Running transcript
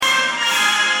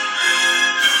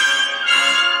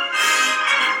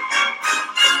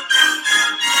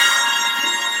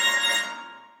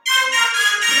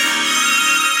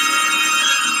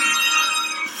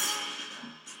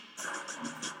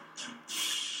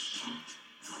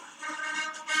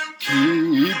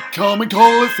Keep calm and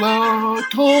cauliflower,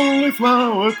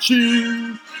 cauliflower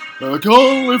cheese. A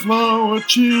cauliflower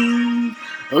cheese,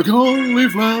 a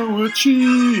cauliflower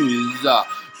cheese.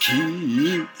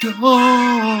 Keep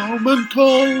calm and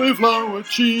cauliflower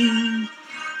cheese,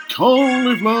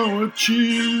 cauliflower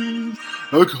cheese,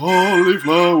 a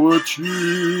cauliflower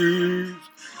cheese.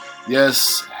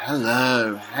 Yes,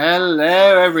 hello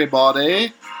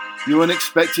everybody. You weren't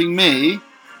expecting me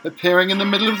appearing in the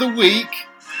middle of the week?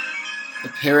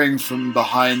 Appearing from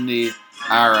behind the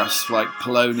arras like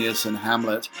Polonius and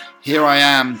Hamlet. Here I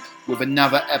am with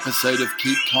another episode of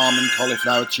Keep Calm and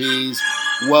Cauliflower Cheese.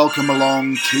 Welcome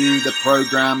along to the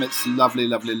programme. It's lovely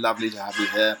to have you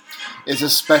here. It's a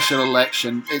special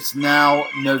election. It's now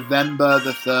November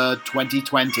the 3rd,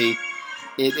 2020.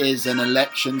 It is an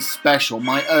election special.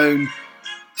 My own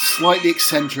slightly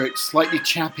eccentric, slightly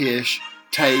chappy-ish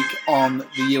take on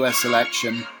the US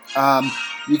election.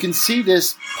 You can see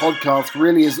this podcast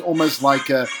really is almost like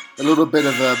a little bit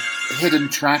of a hidden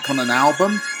track on an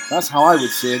album. That's how I would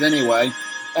see it anyway.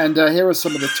 And here are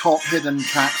some of the top hidden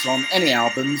tracks on any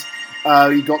albums.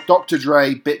 You got Dr.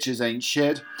 Dre, Bitches Ain't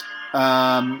Shit,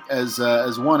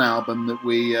 as one album that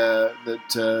we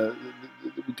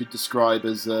could describe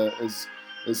as a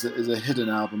hidden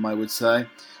album, I would say.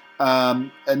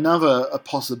 Another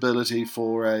possibility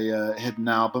for a hidden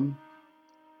album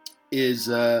is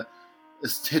a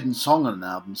hidden song on an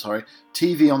album,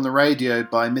 TV on the Radio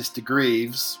by Mr.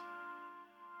 Greaves.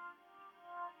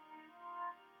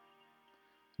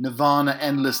 Nirvana,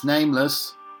 Endless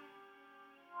Nameless.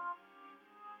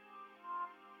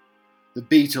 The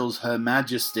Beatles, Her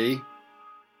Majesty.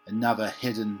 Another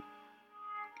hidden,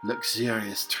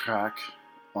 luxurious track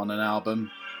on an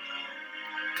album.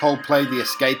 Coldplay, The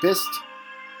Escapist.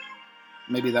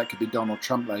 Maybe that could be Donald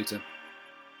Trump later.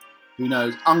 Who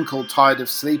knows? Uncle, Tired of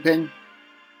Sleeping.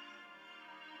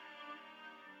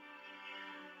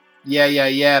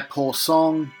 Yeah, Poor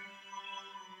Song.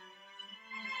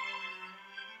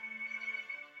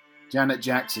 Janet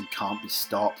Jackson, Can't Be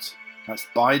Stopped. That's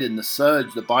Biden, The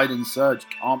Surge. The Biden Surge,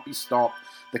 Can't Be Stopped.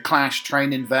 The Clash,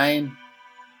 Train in Vain.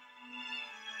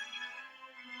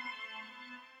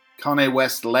 Kanye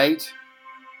West, Late.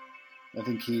 I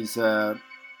think he's a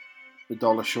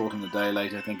dollar short on the day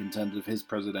late, I think, in terms of his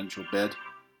presidential bid.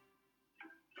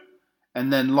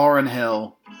 And then Lauryn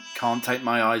Hill, Can't Take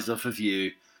My Eyes Off of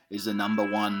You, is the number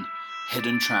one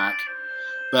hidden track.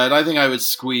 But I think I would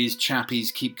squeeze Chappie's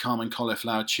Keep Calm and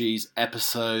Cauliflower Cheese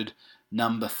episode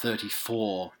number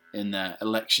 34 in their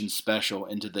election special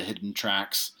into the hidden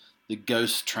tracks, the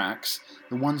ghost tracks,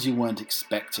 the ones you weren't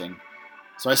expecting.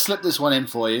 So I slipped this one in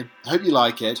for you. I hope you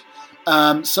like it.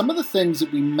 Some of the things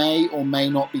that we may or may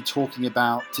not be talking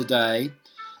about today,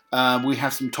 we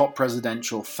have some top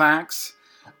presidential facts.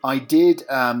 I did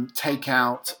take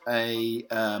out a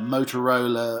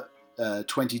Motorola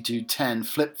 2210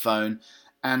 flip phone,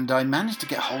 and I managed to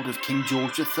get hold of King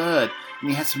George III, and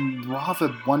he had some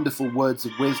rather wonderful words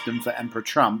of wisdom for Emperor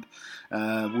Trump.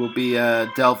 We'll be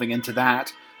delving into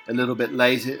that a little bit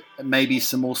later. Maybe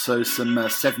some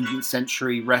 17th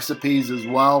century recipes as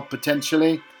well,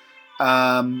 potentially.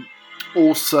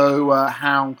 Also,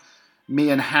 how me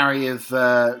and Harry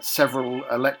have several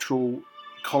electoral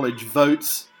college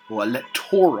votes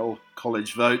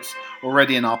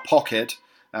already in our pocket.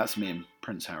 That's me and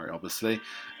Prince Harry, obviously.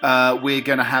 We're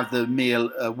going to have the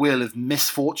wheel of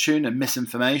misfortune and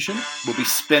misinformation. We'll be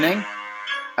spinning.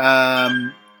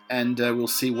 And we'll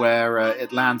see where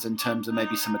it lands in terms of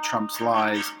maybe some of Trump's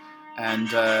lies and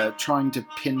trying to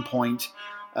pinpoint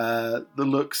the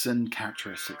looks and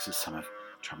characteristics of some of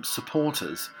Trump's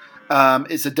supporters.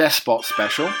 It's a despot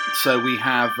special, so we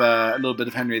have a little bit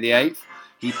of Henry VIII.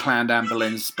 He planned Anne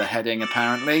Boleyn's beheading,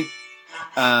 apparently.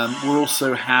 We'll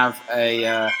also have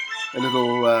a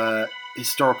little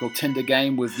historical Tinder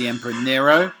game with the Emperor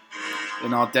Nero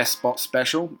in our despot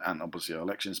special, and obviously our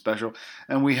election special.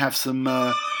 And we have some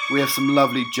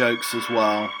lovely jokes as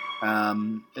well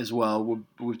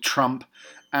with Trump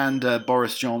and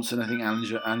Boris Johnson. I think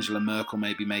Angela Merkel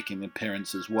may be making an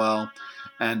appearance as well.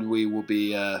 And we will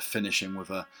be finishing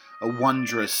with a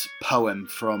wondrous poem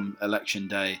from Election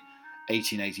Day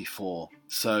 1884.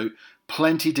 So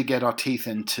plenty to get our teeth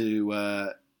into,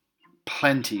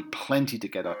 plenty to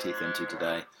get our teeth into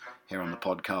today here on the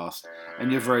podcast.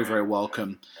 And you're very, very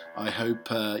welcome. I hope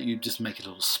you just make a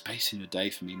little space in your day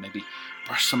for me. Maybe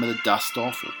brush some of the dust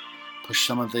off or push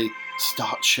some of the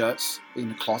starched shirts in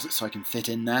the closet so I can fit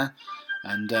in there.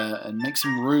 And make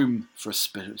some room for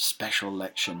a special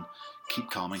election. Keep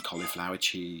calm and cauliflower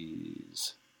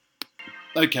cheese.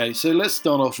 Okay, so let's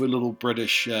start off with a little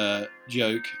British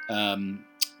joke.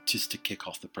 just to kick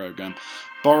off the program.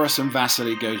 Boris and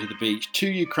Vasily go to the beach. 2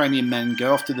 Ukrainian men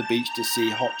go off to the beach to see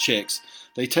hot chicks.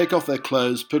 They take off their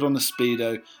clothes, put on a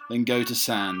Speedo, then go to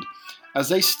sand. As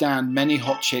they stand, many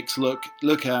hot chicks look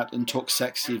at and talk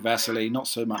sexy Vasily, not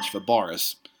so much for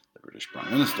Boris, the British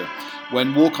Prime Minister.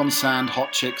 When walk on sand,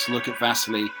 hot chicks look at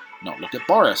Vasily, not look at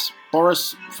Boris.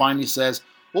 Boris finally says,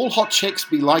 "All hot chicks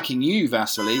be liking you,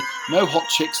 Vasily. No hot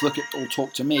chicks look at or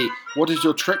talk to me. What is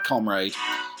your trick, comrade?"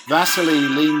 Vasily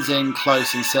leans in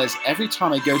close and says, "Every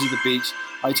time I go to the beach,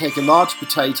 I take a large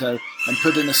potato and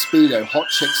put in a Speedo. Hot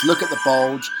chicks look at the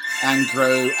bulge and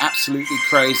grow absolutely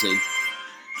crazy."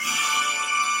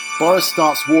 Boris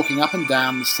starts walking up and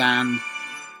down the sand,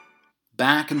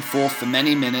 back and forth for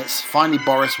many minutes. Finally,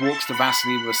 Boris walks to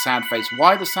Vasily with a sad face.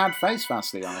 "Why the sad face?"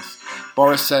 Vasily asks.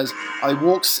 Boris says, "I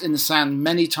walks in the sand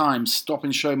many times, stop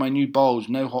and show my new bulge.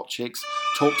 No hot chicks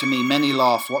talk to me, many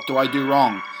laugh. What do I do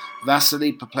wrong?"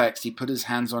 Vasily, perplexed, he put his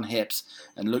hands on hips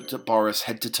and looked at Boris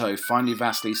head to toe. Finally,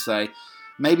 Vasily say,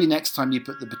 "Maybe next time you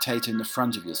put the potato in the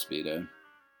front of your Speedo."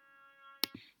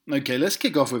 Okay, let's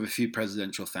kick off with a few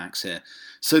presidential facts here.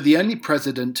 So the only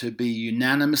president to be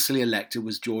unanimously elected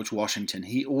was George Washington.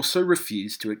 He also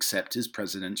refused to accept his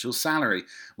presidential salary,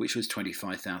 which was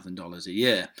 $25,000 a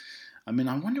year. I mean,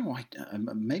 I wonder why.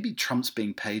 Maybe Trump's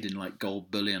being paid in like gold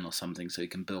bullion or something, so he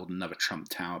can build another Trump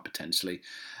Tower potentially.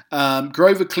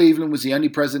 Grover Cleveland was the only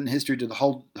president in history to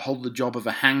hold the job of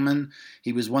a hangman.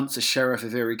 He was once a sheriff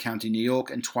of Erie County, New York,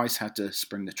 and twice had to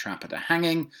spring the trap at a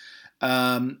hanging.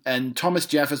 And Thomas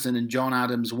Jefferson and John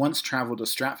Adams once travelled to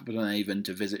Stratford-on-Avon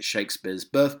to visit Shakespeare's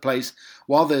birthplace.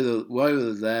 While they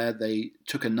were there, they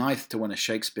took a knife to one of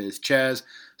Shakespeare's chairs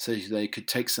so they could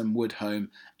take some wood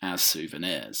home as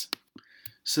souvenirs.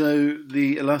 So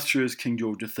the illustrious King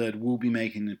George III will be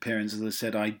making an appearance. As I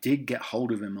said, I did get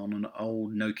hold of him on an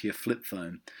old Nokia flip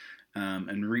phone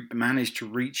and managed to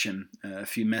reach him a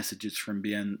few messages from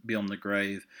beyond the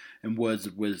grave and words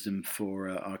of wisdom for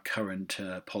our current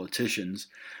politicians.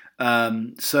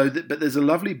 But there's a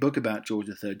lovely book about George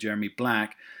III, Jeremy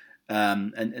Black,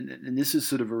 and this is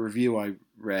sort of a review I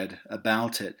read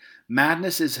about it.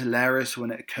 Madness is hilarious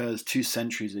when it occurs 2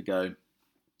 centuries ago.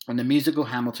 In the musical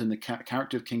Hamilton, the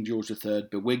character of King George III,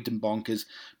 bewigged and bonkers,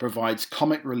 provides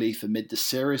comic relief amid the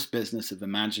serious business of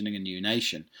imagining a new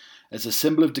nation. As a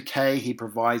symbol of decay, he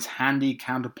provides handy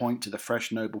counterpoint to the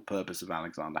fresh noble purpose of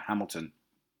Alexander Hamilton.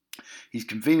 He's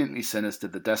conveniently sinister,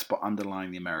 the despot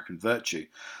underlying the American virtue.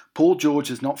 Paul George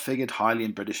has not figured highly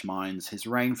in British minds. His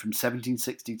reign from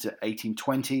 1760 to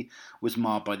 1820 was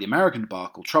marred by the American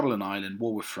debacle, trouble in Ireland,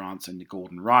 war with France, and the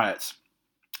Gordon riots.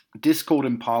 Discord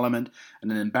in Parliament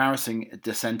and an embarrassing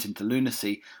descent into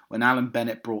lunacy when Alan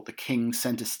Bennett brought the King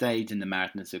centre stage in the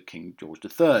madness of King George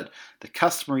III. The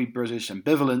customary British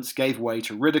ambivalence gave way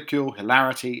to ridicule,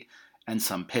 hilarity, and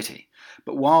some pity.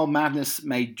 But while madness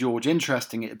made George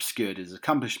interesting, it obscured his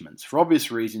accomplishments. For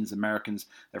obvious reasons, Americans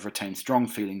have retained strong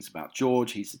feelings about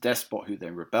George. He's a despot who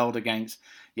they rebelled against,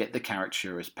 yet the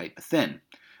caricature is paper thin.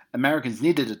 Americans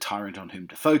needed a tyrant on whom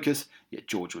to focus, yet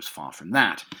George was far from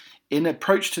that. In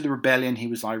approach to the rebellion, he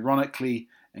was ironically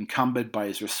encumbered by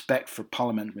his respect for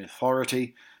parliamentary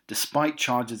authority, despite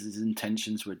charges his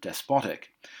intentions were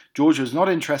despotic. George was not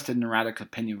interested in the radical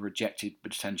opinion of rejected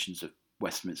pretensions of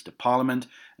Westminster Parliament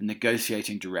and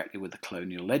negotiating directly with the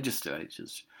colonial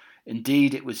legislatures.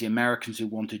 Indeed, it was the Americans who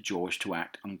wanted George to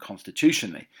act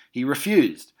unconstitutionally. He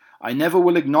refused. "I never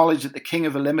will acknowledge that the king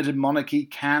of a limited monarchy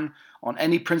can, on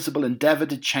any principle, endeavour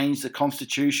to change the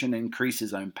constitution and increase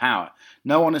his own power.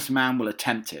 No honest man will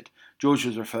attempt it." George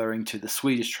was referring to the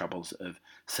Swedish troubles of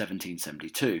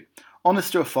 1772.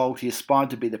 Honest to a fault, he aspired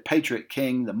to be the patriot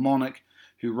king, the monarch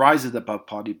who rises above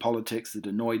party politics that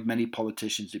annoyed many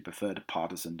politicians who preferred a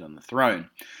partisan on the throne.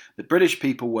 The British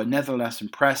people were nevertheless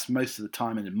impressed most of the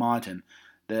time and admired him.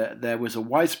 There was a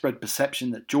widespread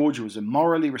perception that George was a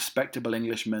morally respectable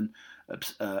Englishman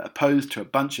opposed to a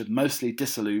bunch of mostly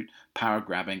dissolute,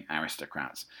 power-grabbing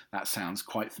aristocrats. That sounds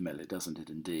quite familiar, doesn't it,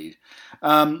 indeed?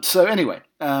 So anyway,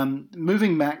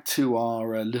 moving back to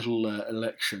our little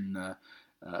election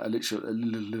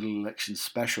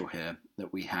special here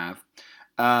that we have.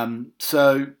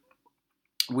 So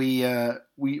we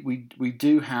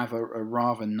do have a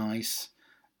rather nice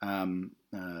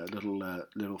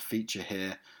little feature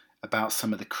here about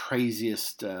some of the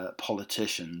craziest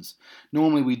politicians.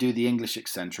 Normally we do the English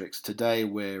eccentrics. Today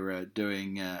we're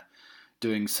doing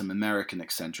some American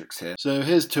eccentrics here. So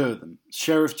here's 2 of them.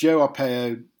 Sheriff Joe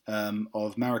Arpaio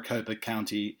of Maricopa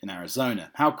County in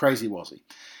Arizona. How crazy was he?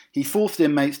 He forced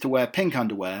inmates to wear pink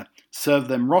underwear, served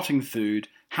them rotting food,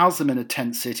 housed them in a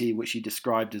tent city, which he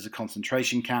described as a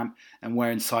concentration camp, and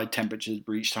where inside temperatures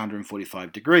reached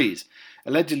 145 degrees,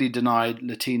 allegedly denied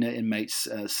Latina inmates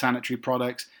sanitary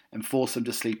products, and forced them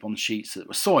to sleep on sheets that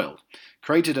were soiled,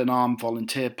 created an armed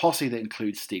volunteer posse that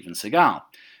includes Steven Seagal.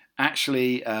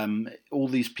 Actually, all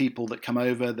these people that come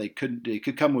over, they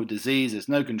could come with disease. There's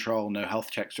no control, no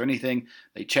health checks or anything.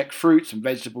 They check fruits and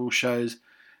vegetable shows,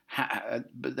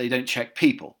 but they don't check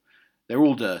people. They're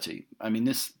all dirty. I mean,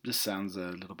 this sounds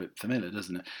a little bit familiar,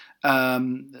 doesn't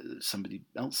it? Somebody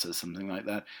else says something like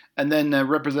that. And then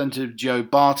Representative Joe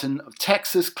Barton of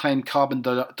Texas claimed carbon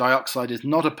dioxide is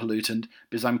not a pollutant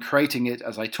because I'm creating it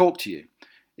as I talk to you.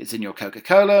 It's in your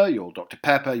Coca-Cola, your Dr.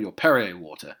 Pepper, your Perrier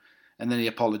water. And then he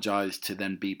apologized to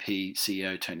then BP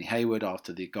CEO Tony Hayward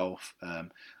after the Gulf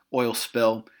oil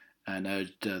spill and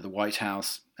urged the White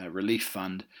House relief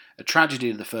fund, a tragedy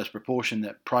of the first proportion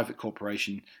that private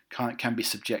corporation can be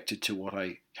subjected to what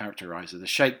I characterize as a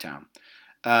shakedown.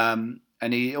 And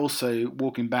he also,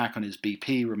 walking back on his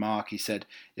BP remark, he said,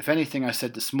 if anything I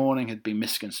said this morning had been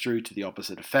misconstrued to the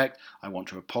opposite effect, I want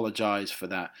to apologize for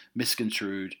that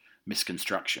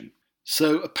misconstruction.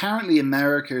 So apparently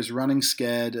America is running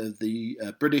scared of the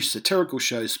British satirical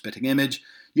show Spitting Image.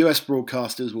 US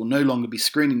broadcasters will no longer be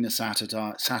screening the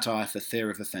satire for fear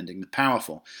of offending the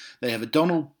powerful. They have a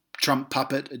Donald Trump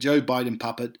puppet, a Joe Biden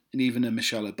puppet, and even a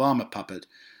Michelle Obama puppet.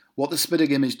 What the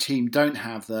Spitting Image team don't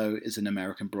have, though, is an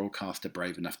American broadcaster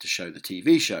brave enough to show the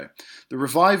TV show. The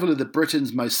revival of the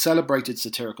Britain's most celebrated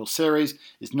satirical series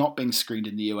is not being screened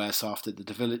in the US after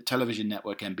the television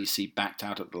network NBC backed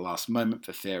out at the last moment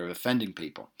for fear of offending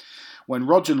people. When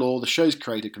Roger Law, the show's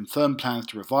creator, confirmed plans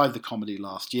to revive the comedy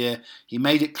last year, he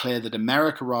made it clear that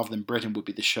America rather than Britain would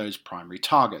be the show's primary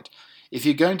target. If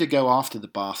you're going to go after the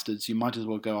bastards, you might as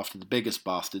well go after the biggest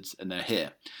bastards, and they're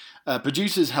here.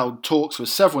 Producers held talks with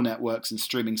several networks and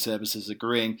streaming services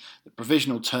agreeing the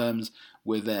provisional terms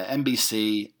with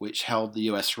NBC, which held the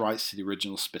US rights to the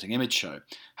original Spitting Image show.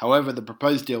 However, the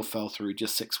proposed deal fell through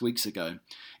just 6 weeks ago.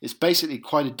 It's basically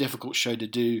quite a difficult show to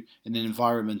do in an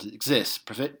environment that exists,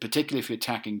 particularly if you're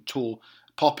attacking tall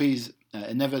poppies.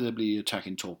 Inevitably you're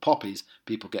attacking tall poppies.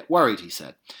 People get worried, he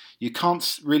said. You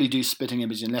can't really do Spitting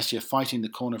Image unless you're fighting the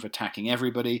corner of attacking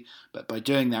everybody, but by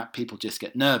doing that, people just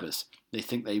get nervous. They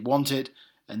think they want it,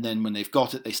 and then when they've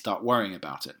got it, they start worrying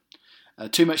about it.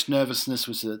 Too much nervousness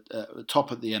was at the top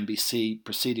of the NBC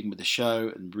proceeding with the show,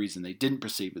 and the reason they didn't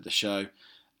proceed with the show,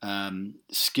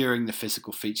 skewering the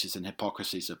physical features and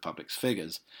hypocrisies of public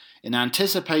figures. In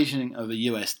anticipation of a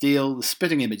US deal, the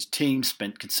Spitting Image team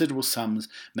spent considerable sums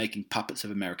making puppets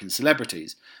of American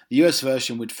celebrities. The US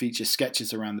version would feature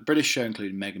sketches around the British show,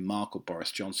 including Meghan Markle,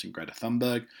 Boris Johnson, Greta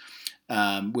Thunberg,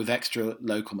 with extra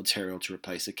local material to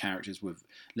replace the characters with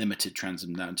limited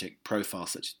transatlantic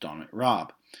profiles such as Dominic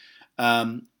Raab.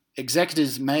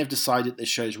 Executives may have decided the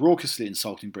show's raucously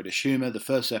insulting British humour. The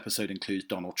first episode includes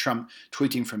Donald Trump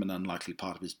tweeting from an unlikely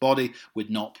part of his body, would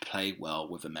not play well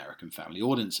with American family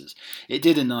audiences. It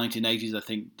did in the 1980s, I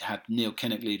think, had Neil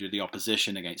Kinnock, leader of the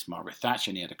opposition, against Margaret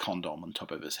Thatcher, and he had a condom on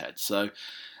top of his head. So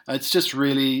it's just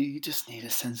really, you just need a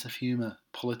sense of humour.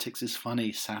 Politics is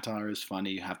funny, satire is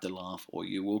funny, you have to laugh or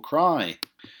you will cry.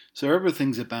 So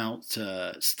everything's about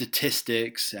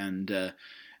statistics and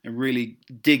really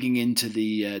digging into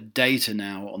the data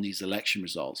now on these election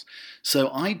results.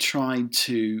 So I tried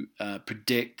to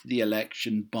predict the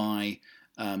election by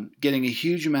getting a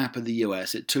huge map of the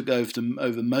US. It took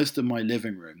over most of my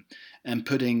living room and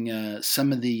putting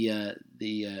some of the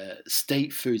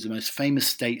state foods, the most famous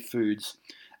state foods,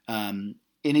 in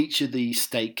each of the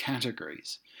state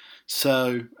categories.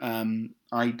 So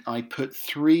I put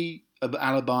 3 of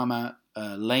Alabama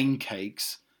lane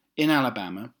cakes in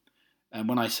Alabama. And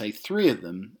when I say 3 of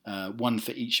them, 1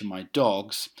 for each of my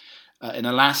dogs. In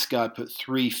Alaska, I put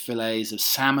 3 fillets of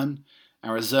salmon.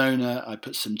 Arizona, I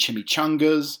put some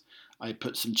chimichangas. I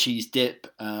put some cheese dip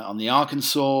on the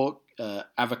Arkansas.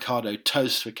 Avocado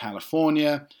toast for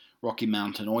California. Rocky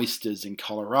Mountain oysters in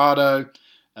Colorado.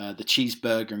 The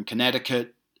cheeseburger in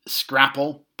Connecticut.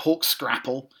 Scrapple, pork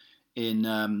scrapple in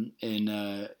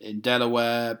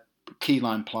Delaware. Key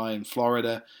lime pie in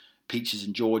Florida. Peaches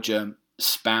in Georgia.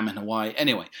 Spam in Hawaii.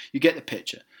 Anyway, you get the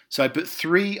picture. So I put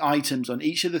 3 items on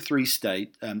each of the 3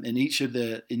 states. In each of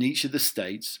the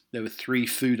states, there were 3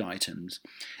 food items,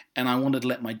 and I wanted to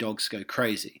let my dogs go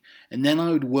crazy. And then I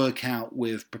would work out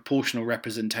with proportional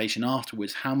representation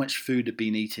afterwards how much food had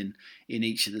been eaten in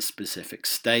each of the specific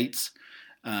states.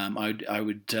 I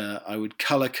would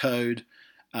color code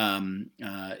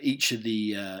each of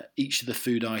the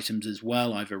food items as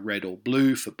well, either red or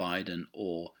blue for Biden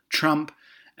or Trump.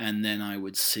 And then I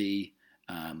would see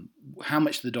how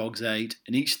much the dogs ate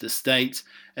in each of the states,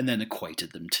 and then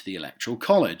equated them to the Electoral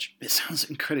College. It sounds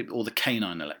incredible, or the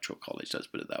Canine Electoral College, let's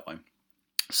put it that way.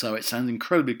 So it sounds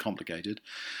incredibly complicated,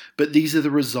 but these are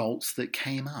the results that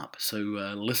came up. So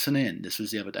listen in. This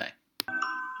was the other day.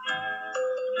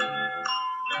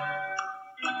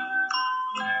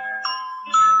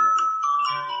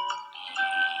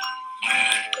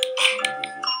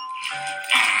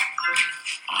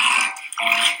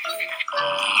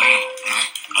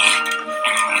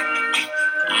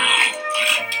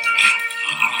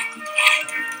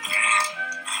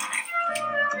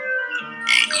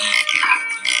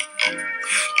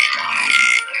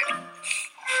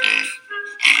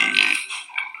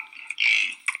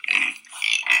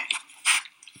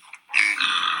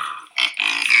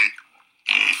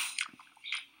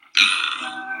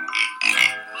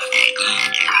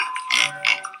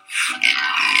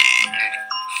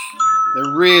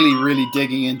 They're really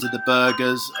digging into the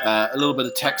burgers. A little bit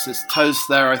of Texas toast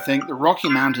there, I think. The Rocky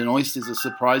Mountain oysters are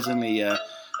surprisingly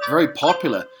very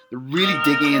popular. They're really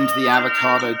digging into the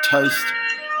avocado toast.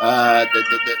 I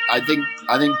think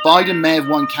Biden may have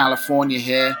won California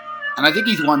here, and I think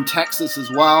he's won Texas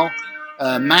as well.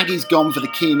 Maggie's gone for the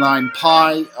key lime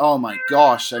pie. Oh my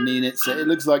gosh! I mean, it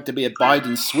looks like to be a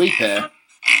Biden sweep here.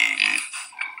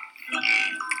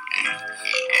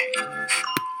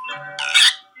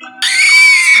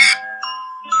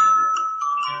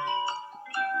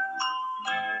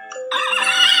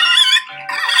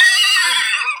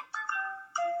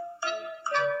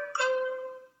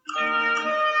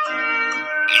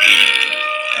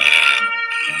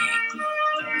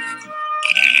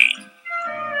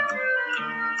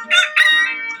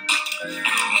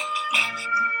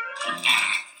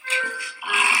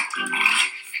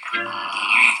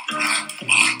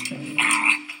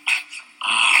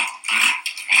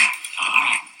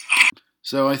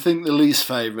 So I think the least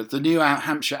favourite, the New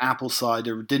Hampshire apple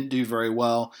cider didn't do very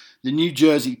well. The New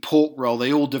Jersey pork roll,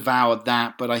 they all devoured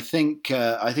that, but I think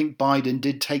Biden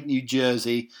did take New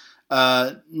Jersey.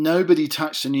 Nobody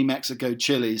touched the New Mexico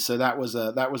chili, so that was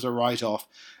a write-off.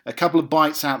 A couple of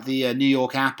bites out the New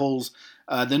York apples.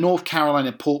 The North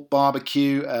Carolina pork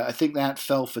barbecue, I think that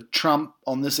fell for Trump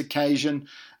on this occasion.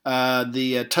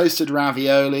 The toasted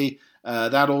ravioli,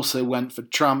 that also went for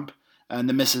Trump. And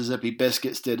the Mississippi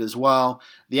biscuits did as well.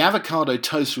 The avocado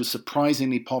toast was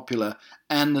surprisingly popular,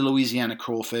 and the Louisiana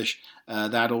crawfish,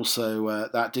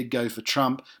 that did go for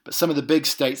Trump. But some of the big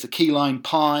states, the key lime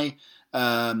pie,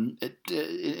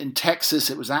 in Texas,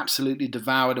 it was absolutely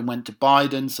devoured and went to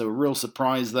Biden, so a real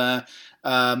surprise there.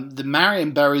 The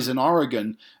Marion berries in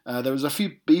Oregon, there was a few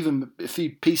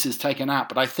pieces taken out,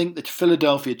 but I think the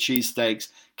Philadelphia cheesesteaks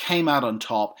came out on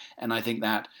top, and I think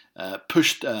that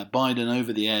pushed Biden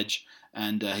over the edge,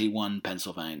 and he won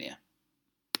Pennsylvania.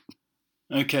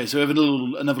 Okay, so we have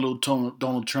another little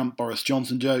Donald Trump, Boris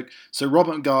Johnson joke. So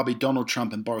Robert Mugabe, Donald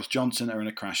Trump and Boris Johnson are in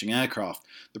a crashing aircraft.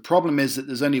 The problem is that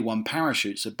there's only one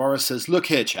parachute. So Boris says, look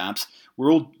here, chaps, we're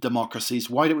all democracies.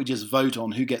 Why don't we just vote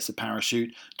on who gets the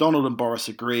parachute? Donald and Boris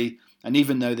agree. And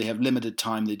even though they have limited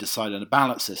time, they decide on a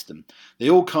ballot system. They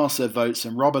all cast their votes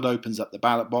and Robert opens up the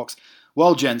ballot box.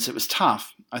 Well, gents, it was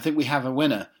tough. I think we have a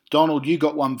winner. Donald, you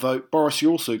got one vote. Boris,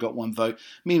 you also got one vote.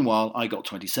 Meanwhile, I got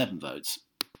 27 votes.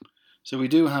 So we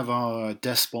do have our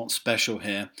Despot special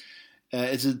here.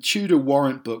 It's a Tudor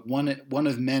warrant book, one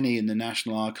of many in the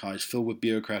National Archives filled with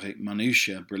bureaucratic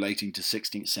minutiae relating to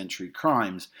 16th century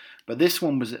crimes. But this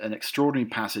one was an extraordinary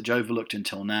passage overlooked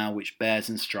until now, which bears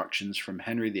instructions from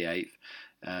Henry VIII,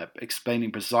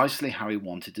 explaining precisely how he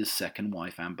wanted his second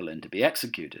wife Anne Boleyn to be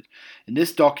executed. In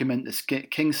this document, the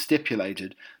king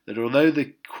stipulated that although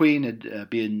the queen had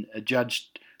been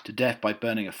adjudged to death by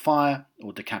burning of fire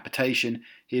or decapitation,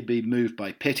 he'd be moved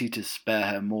by pity to spare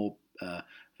her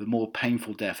the more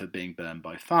painful death of being burned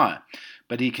by fire.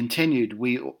 But he continued,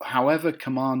 however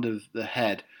command of the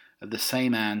head of the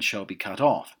same Anne shall be cut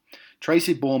off.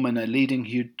 Tracy Borman, a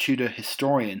leading Tudor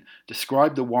historian,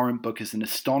 described the warrant book as an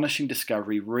astonishing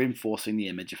discovery reinforcing the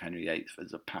image of Henry VIII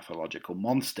as a pathological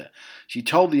monster. She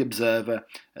told the Observer,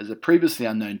 as a previously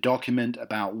unknown document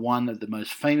about one of the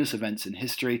most famous events in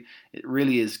history, it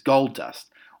really is gold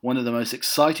dust. One of the most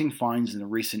exciting finds in the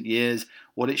recent years.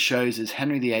 What it shows is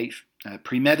Henry VIII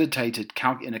premeditated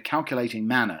in a calculating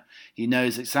manner. He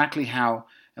knows exactly how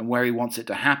and where he wants it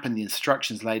to happen. The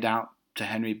instructions laid out to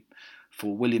Henry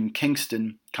for William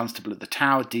Kingston, Constable of the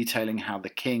Tower, detailing how the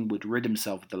king would rid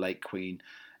himself of the late queen,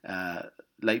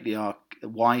 lately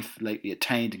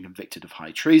attainted and convicted of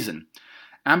high treason.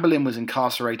 Anne Boleyn was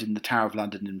incarcerated in the Tower of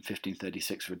London in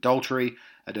 1536 for adultery.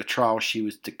 At her trial, she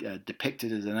was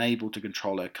depicted as unable to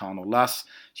control her carnal lusts.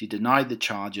 She denied the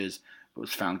charges, but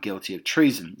was found guilty of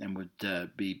treason and would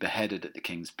be beheaded at the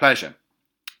king's pleasure.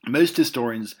 Most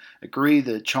historians agree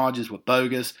that the charges were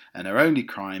bogus and her only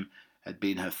crime had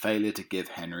been her failure to give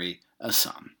Henry a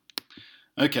son.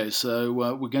 Okay, so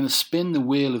we're going to spin the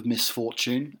wheel of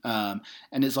misfortune, and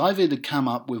it's either to come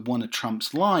up with one of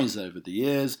Trump's lies over the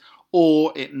years,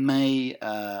 or it may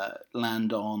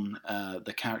land on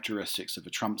the characteristics of a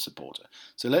Trump supporter.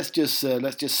 So let's just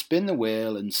spin the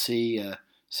wheel and see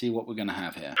what we're going to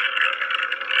have here.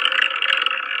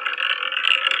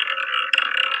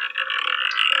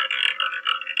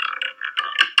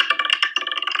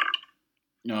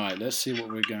 All right, let's see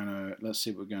what we're gonna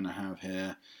have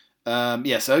here.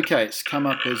 Yes, okay, it's come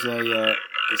up as a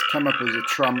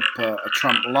Trump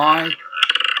lie.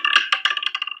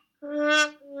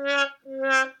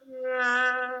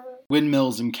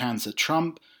 Windmills and cancer.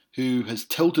 Trump, who has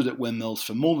tilted at windmills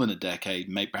for more than a decade,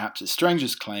 made perhaps his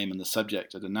strangest claim on the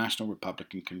subject at the National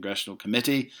Republican Congressional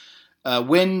Committee.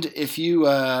 Wind, if you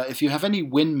have any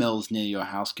windmills near your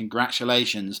house,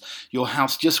 congratulations. Your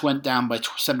house just went down by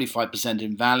 75%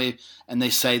 in value, and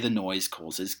they say the noise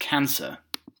causes cancer.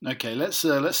 Okay, let's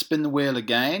spin the wheel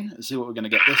again and see what we're going to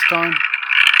get this time.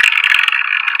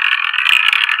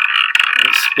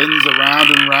 It spins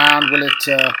around and round. Will it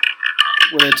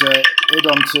hit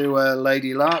onto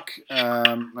Lady Luck?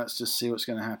 Let's just see what's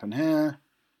going to happen here.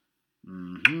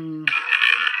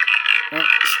 Oh,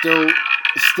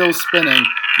 it's still spinning.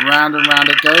 Round and round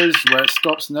it goes. Where it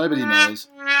stops, nobody knows.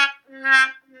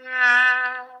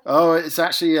 Oh, it's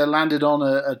actually landed on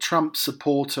a Trump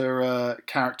supporter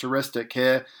characteristic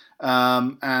here.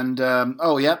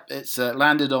 It's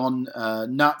landed on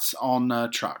nuts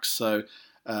on trucks. So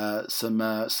some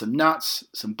nuts,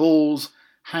 some balls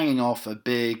hanging off a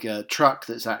big truck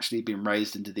that's actually been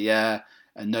raised into the air,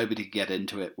 and nobody can get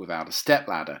into it without a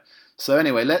stepladder. So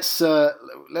anyway, let's try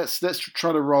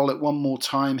to roll it one more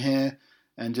time here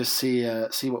and just see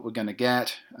what we're going to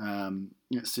get.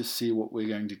 Let's just see what we're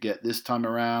going to get this time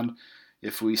around.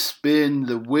 If we spin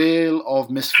the wheel of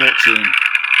misfortune.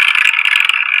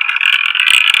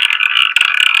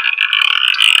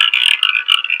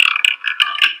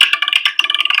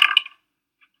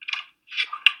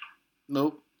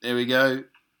 Nope. There we go.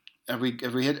 Have we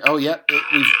hit? Oh, yeah.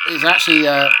 It's actually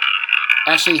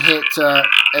hit.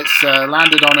 It's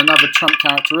landed on another Trump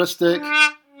characteristic.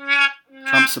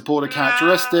 Trump supporter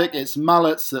characteristic. It's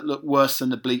mullets that look worse than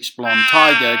the bleached blonde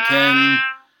Tiger King.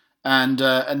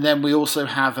 And then we also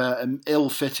have an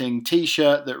ill-fitting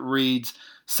T-shirt that reads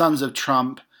 "Sons of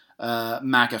Trump,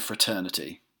 MAGA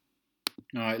Fraternity."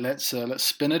 All right, let's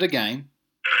spin it again.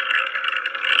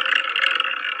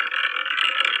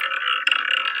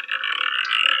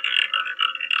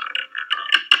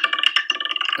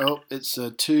 Oh, it's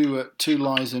two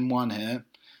lies in one here.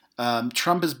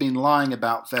 Trump has been lying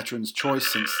about veterans'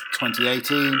 choice since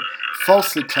 2018,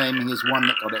 falsely claiming he's one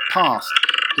that got it passed.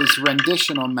 His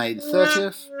rendition on May the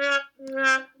 30th,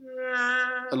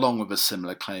 along with a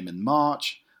similar claim in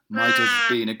March, might have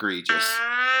been egregious.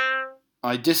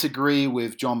 I disagree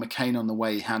with John McCain on the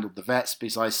way he handled the vets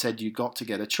because I said you got to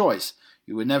get a choice.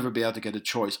 You would never be able to get a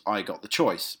choice. I got the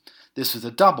choice. This was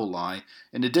a double lie.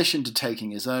 In addition to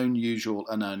taking his own usual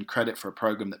unearned credit for a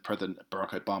program that President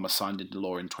Barack Obama signed into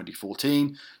law in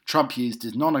 2014, Trump used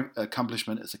his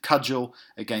non-accomplishment as a cudgel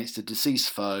against a deceased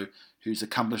foe whose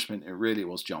accomplishment it really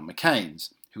was John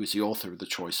McCain's, who was the author of the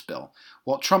Choice Bill.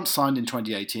 What Trump signed in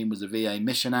 2018 was the VA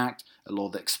Mission Act, a law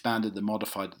that expanded the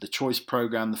modified the Choice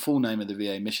program. The full name of the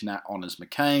VA Mission Act honors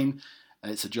McCain.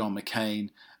 It's a John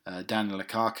McCain, Daniel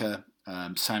Akaka,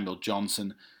 Samuel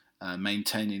Johnson,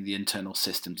 maintaining the internal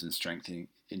systems and strengthening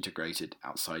integrated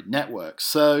outside networks.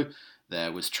 So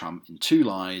there was Trump in two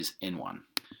lies in one.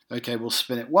 Okay, we'll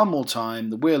spin it one more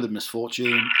time. The wheel of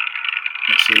misfortune.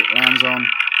 Let's see what it lands on.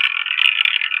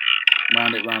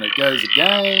 Round it goes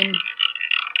again.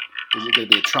 Is it going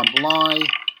to be a Trump lie,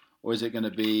 or is it going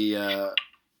to be a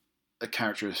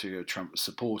characteristic of a Trump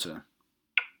supporter?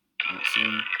 Let's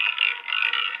see.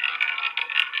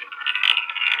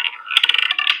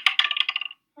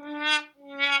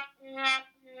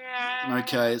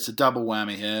 Okay, it's a double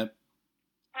whammy here.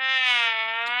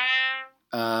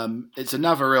 It's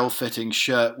another ill-fitting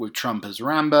shirt with Trump as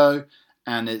Rambo,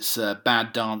 and it's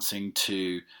bad dancing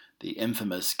to the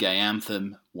infamous gay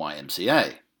anthem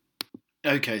YMCA.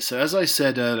 Okay, so as I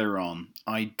said earlier on,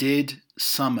 I did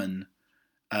summon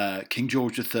King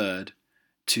George III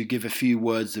to give a few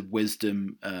words of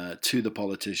wisdom to the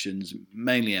politicians,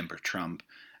 mainly Emperor Trump,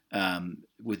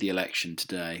 with the election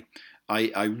today.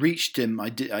 I reached him. I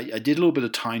did a little bit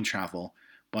of time travel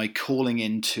by calling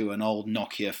into an old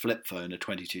Nokia flip phone, a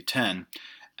 2210,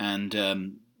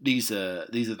 and these are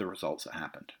the results that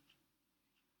happened.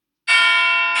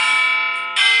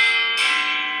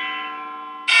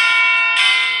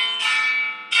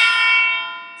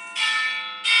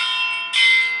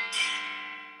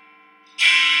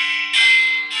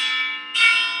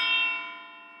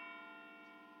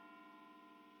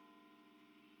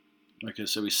 Okay,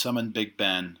 so we summoned Big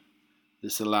Ben.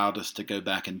 This allowed us to go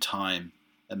back in time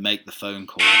and make the phone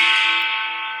call.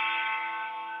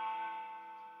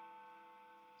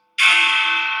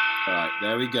 Alright,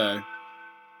 there we go.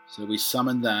 So we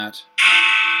summoned that,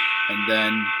 and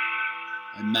then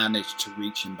I managed to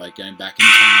reach him by going back in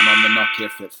time on the Nokia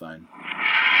flip phone.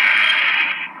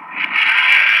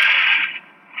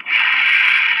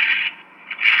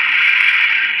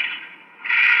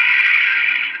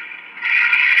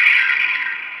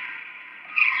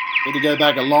 Got to go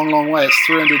back a long, long way. It's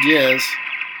 300 years.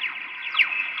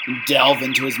 And delve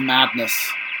into his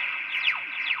madness.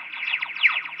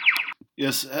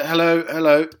 Yes,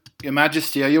 hello. Your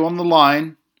Majesty, are you on the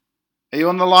line? Are you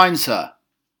on the line, sir?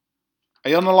 Are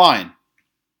you on the line?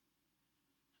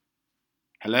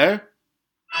 Hello?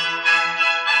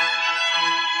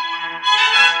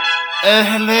 Oh,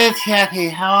 hello, chappie.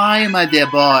 How are you, my dear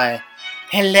boy?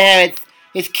 Hello,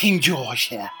 it's King George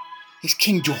here. It's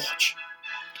King George.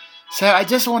 So I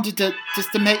just wanted to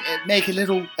make a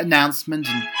little announcement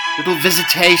and little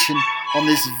visitation on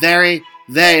this very,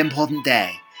 very important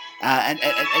day, and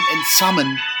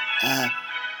summon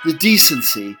the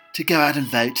decency to go out and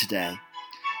vote today.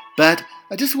 But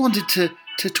I just wanted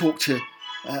to talk to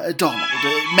Donald,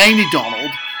 mainly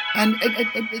Donald, and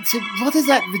said, what is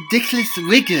that ridiculous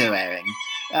wig you're wearing?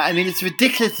 It's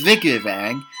ridiculous wig you're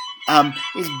wearing.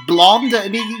 It's blonde.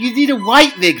 You need a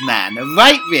white wig, man. A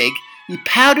white wig. You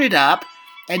powder it up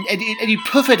and you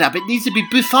puff it up. It needs to be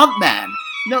bouffant, man.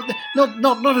 Not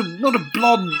a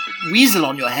blonde weasel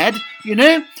on your head, you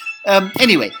know?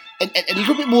 Anyway, and a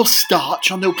little bit more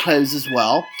starch on your clothes as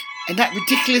well. And that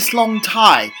ridiculous long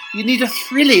tie. You need a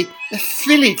frilly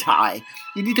tie.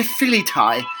 You need a frilly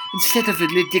tie instead of a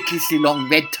ridiculously long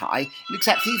red tie. It looks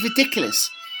absolutely ridiculous.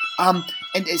 And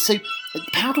so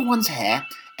powder one's hair.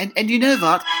 And you know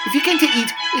what? If you're going to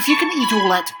eat all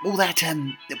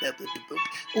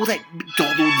that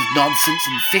McDonald's nonsense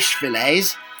and fish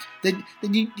fillets, then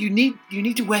you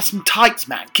need to wear some tights,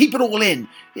 man. Keep it all in.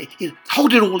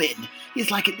 Hold it all in. It's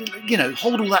like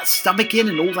hold all that stomach in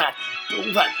and all that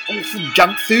awful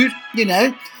junk food. You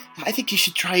know. I think you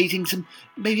should try eating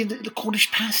maybe the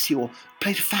Cornish pasty or a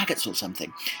plate of faggots or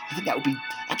something. I think that would be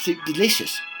absolutely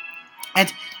delicious.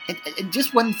 And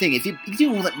just one thing, if you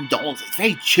do all that McDonald's, it's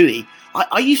very chewy.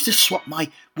 I used to swap my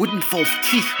wooden false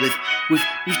teeth with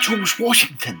George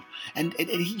Washington, and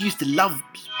he used to love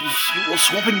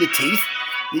swapping the teeth.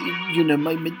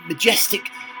 My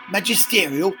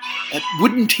magisterial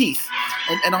wooden teeth,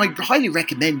 and I highly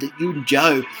recommend that you and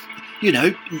Joe,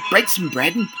 break some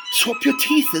bread and swap your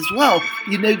teeth as well.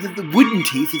 The wooden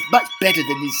teeth is much better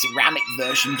than these ceramic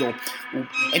versions or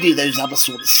any of those other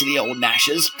sort of silly old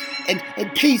gnashers. And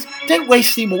please, don't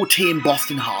waste any more tea in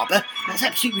Boston Harbour. That's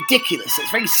absolutely ridiculous.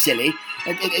 That's very silly.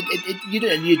 And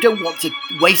you don't want to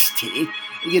waste tea.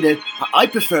 I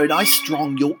prefer a nice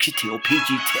strong Yorkshire tea or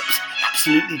PG Tips.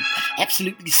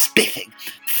 Absolutely spiffing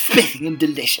and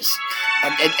delicious.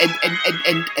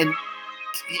 And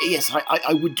yes,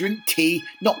 I would drink tea,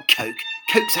 not Coke.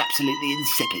 Coke's absolutely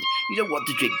insipid. You don't want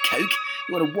to drink Coke.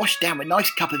 You want to wash down with a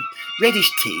nice cup of reddish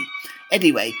tea.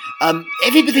 Anyway,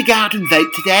 everybody go out and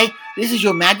vote today. This is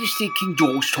Your Majesty King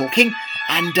George talking,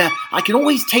 and I can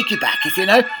always take you back. If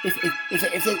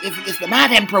the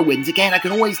Mad Emperor wins again, I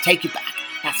can always take you back.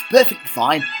 That's perfectly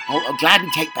fine. I'll gladly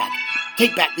take back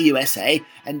the USA,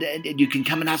 and you can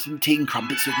come and have some tea and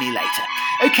crumpets with me later.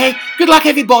 Okay, good luck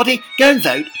everybody. Go and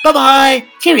vote. Bye-bye.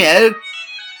 Cheerio.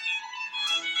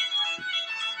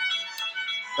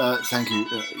 Thank you,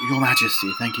 Your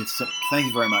Majesty. Thank you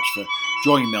very much for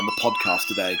joining me on the podcast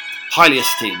today. Highly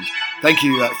esteemed. Thank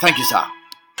you, sir.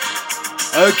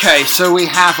 Okay, so we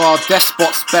have our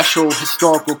Despot Special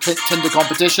Historical Tinder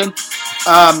competition.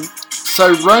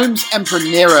 So Rome's Emperor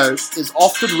Nero is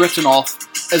often written off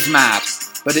as mad,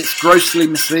 but it's grossly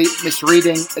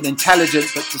misreading an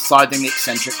intelligent but decidedly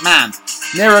eccentric man.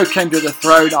 Nero came to the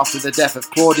throne after the death of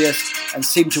Claudius and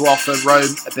seemed to offer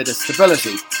Rome a bit of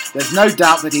stability. There's no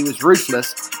doubt that he was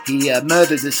ruthless. He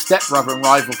murdered his stepbrother and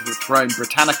rival for the throne,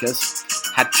 Britannicus,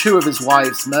 had 2 of his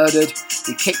wives murdered,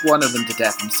 he kicked one of them to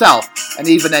death himself, and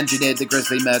even engineered the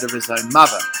grisly murder of his own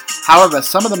mother. However,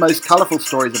 some of the most colourful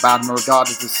stories about him are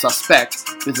regarded as suspect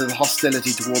because of the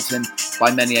hostility towards him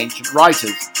by many ancient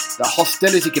writers. That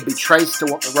hostility can be traced to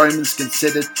what the Romans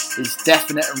considered his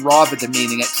definite and rather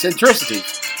demeaning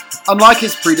eccentricities. Unlike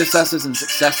his predecessors and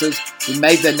successors, who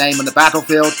made their name on the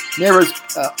battlefield, Nero's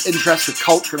interest was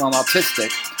cultural and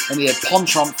artistic, and he had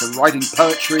penchant for writing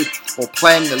poetry or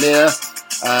playing the lyre,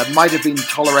 might have been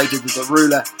tolerated as a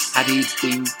ruler had he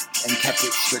been and kept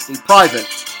it strictly private.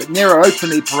 But Nero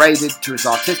openly paraded to his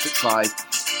artistic side,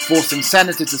 forcing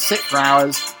senators to sit for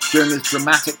hours during his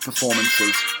dramatic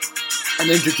performances, and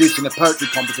introducing a poetry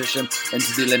competition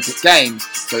into the Olympic Games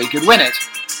so he could win it.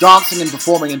 Dancing and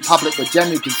performing in public were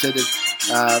generally considered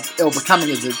ill-becoming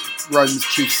as Rome's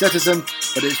chief citizen,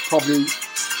 but it's probably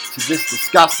to this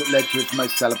disgust that led to his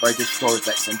most celebrated story of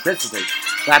eccentricity,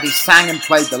 that he sang and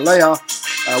played the lyre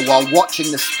while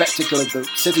watching the spectacle of the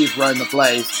city of Rome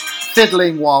ablaze,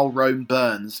 fiddling while Rome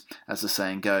burns, as the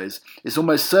saying goes. It's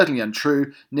almost certainly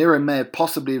untrue. Nero may have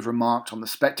possibly have remarked on the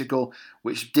spectacle,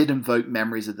 which did invoke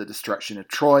memories of the destruction of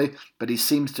Troy, but he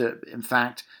seems to, in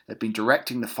fact, have been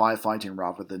directing the firefighting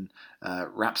rather than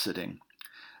rhapsoding.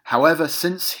 However,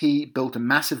 since he built a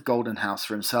massive golden house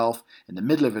for himself in the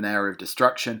middle of an area of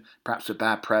destruction, perhaps with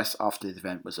bad press after the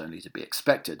event was only to be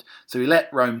expected. So he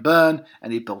let Rome burn,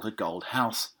 and he built a gold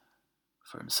house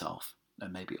for himself,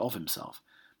 and maybe of himself.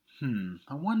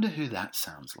 I wonder who that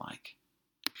sounds like.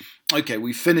 Okay,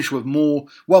 we finish with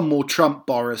one more Trump,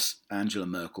 Boris, Angela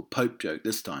Merkel Pope joke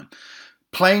this time.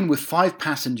 Plane with 5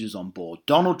 passengers on board: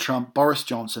 Donald Trump, Boris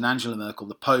Johnson, Angela Merkel,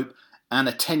 the Pope, and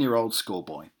a 10-year-old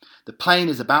schoolboy. The plane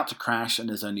is about to crash and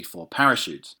there's only 4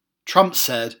 parachutes. Trump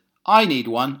said, "I need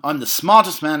one. I'm the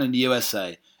smartest man in the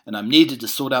USA, and I'm needed to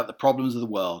sort out the problems of the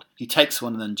world." He takes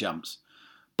one and then jumps.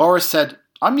 Boris said,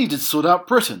 "I'm needed to sort out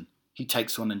Britain." He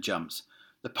takes one and jumps.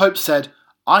 The Pope said,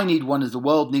 "I need one as the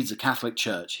world needs a Catholic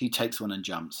Church." He takes one and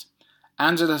jumps.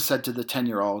 Angela said to the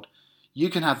 10-year-old, "You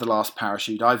can have the last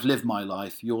parachute. I've lived my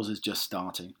life. Yours is just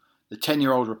starting." The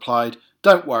 10-year-old replied,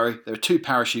 "Don't worry, there are 2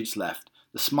 parachutes left.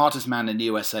 The smartest man in the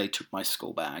USA took my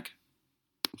school bag."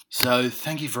 So,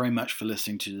 thank you very much for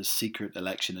listening to the secret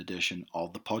election edition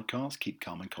of the podcast. Keep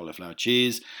calm and cauliflower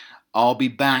cheese. I'll be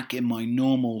back in my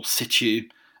normal situ,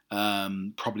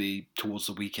 probably towards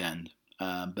the weekend.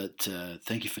 But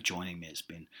thank you for joining me. It's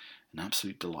been an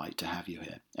absolute delight to have you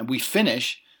here. And we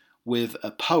finish with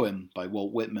a poem by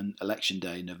Walt Whitman, Election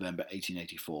Day, November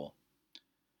 1884.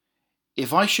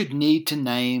 "If I should need to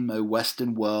name, O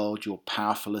Western world, your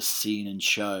powerfulest scene and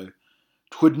show,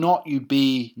 'twould not you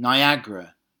be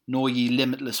Niagara, nor ye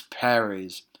limitless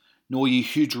prairies, nor ye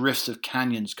huge rifts of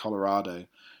canyons, Colorado,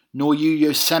 nor you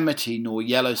Yosemite, nor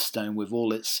Yellowstone with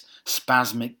all its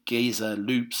spasmic geyser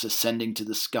loops ascending to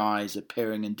the skies,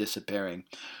 appearing and disappearing,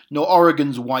 nor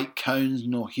Oregon's white cones,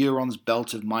 nor Huron's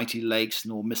belt of mighty lakes,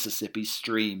 nor Mississippi's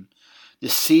stream. The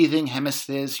seething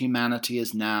hemisphere's humanity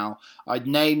is now, I'd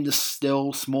name the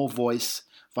still small voice,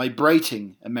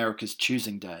 vibrating America's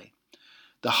choosing day.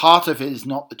 The heart of it is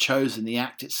not the chosen, the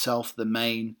act itself the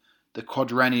main, the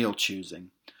quadrennial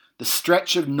choosing. The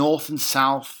stretch of north and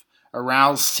south,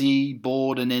 aroused sea,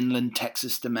 board and inland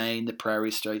Texas domain, the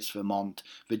prairie states, Vermont,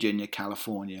 Virginia,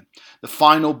 California. The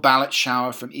final ballot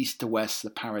shower from east to west, the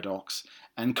paradox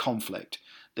and conflict.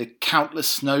 The countless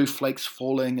snowflakes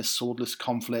falling, a swordless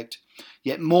conflict.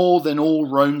 Yet more than all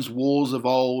Rome's wars of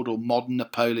old or modern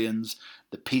Napoleon's,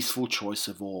 the peaceful choice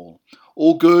of all.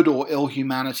 All good or ill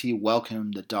humanity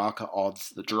welcome the darker odds,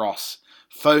 the dross.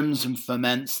 Foams and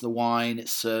ferments the wine it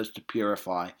serves to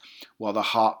purify, while the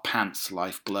heart pants,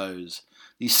 life glows.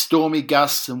 These stormy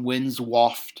gusts and winds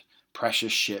waft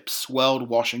precious ships, swelled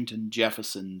Washington,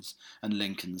 Jefferson's, and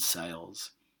Lincoln's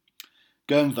sails.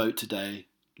 Go and vote today,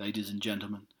 ladies and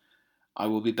gentlemen. I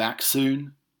will be back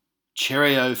soon.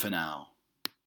 Cheerio for now.